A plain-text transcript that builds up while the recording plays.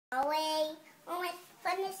Away, oh my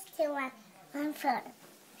goodness, to one foot.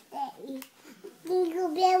 Jingle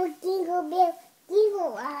bell,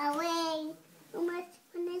 jingle away. Oh my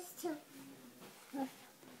goodness, to.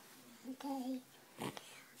 Okay.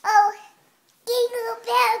 Oh, jingle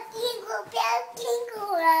bell,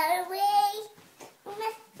 jingle away. Oh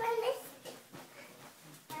my goodness,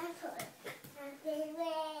 one foot.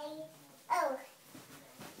 Away. Oh,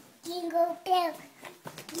 jingle bell,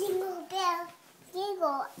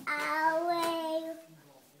 jingle away.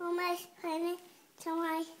 Oh my goodness, to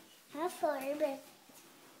my birthday.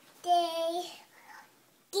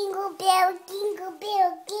 Jingle bell,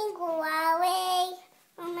 jingle away.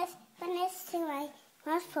 Oh my goodness, to my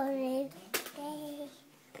birthday.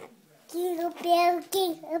 Jingle bell,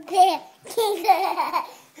 jingle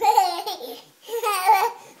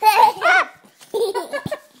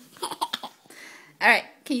All right,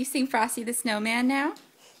 can you sing Frosty the Snowman now?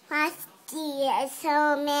 Frosty the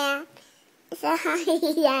Snowman, so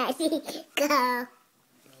high go.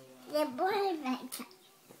 The boy went,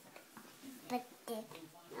 but the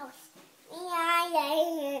nose,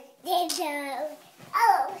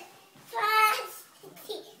 oh,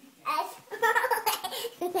 Frosty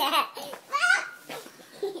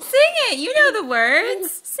Sing it. You know the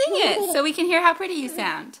words. Sing it so we can hear how pretty you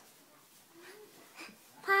sound.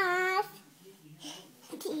 Frosty,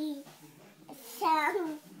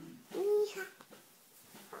 so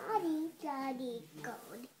jolly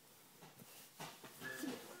gold.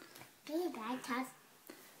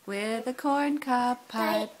 With a corncob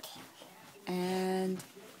pipe and...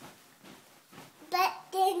 But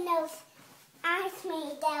the nose asked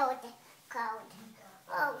me that was cold.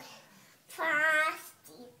 Oh,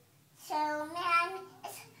 Frosty, so man,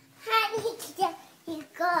 it's honey to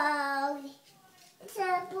gold. It's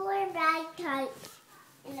a boy right type.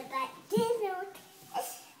 And the back dinner is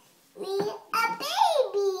me a baby.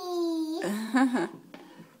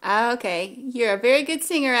 Okay, you're a very good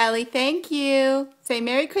singer, Ellie. Thank you. Say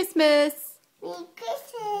Merry Christmas. Merry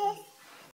Christmas.